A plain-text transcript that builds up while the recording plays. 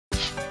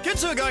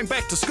Kids who are going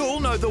back to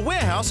school know the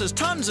warehouse has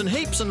tons and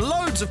heaps and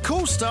loads of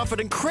cool stuff at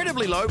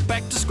incredibly low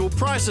back-to-school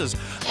prices,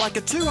 like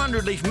a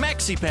 200-leaf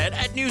maxi pad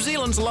at New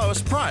Zealand's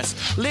lowest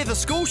price, leather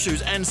school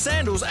shoes and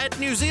sandals at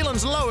New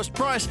Zealand's lowest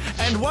price,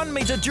 and 1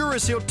 metre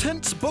Duracell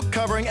tints book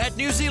covering at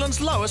New Zealand's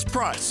lowest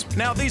price.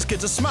 Now, these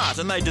kids are smart,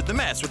 and they did the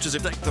maths, which is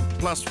if they take the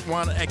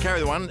 +1 and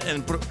carry the 1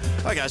 and put it...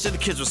 Okay, I said the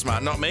kids were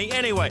smart, not me.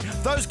 Anyway,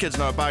 those kids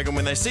know a bargain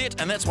when they see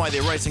it, and that's why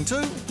they're racing to...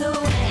 The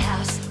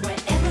warehouse.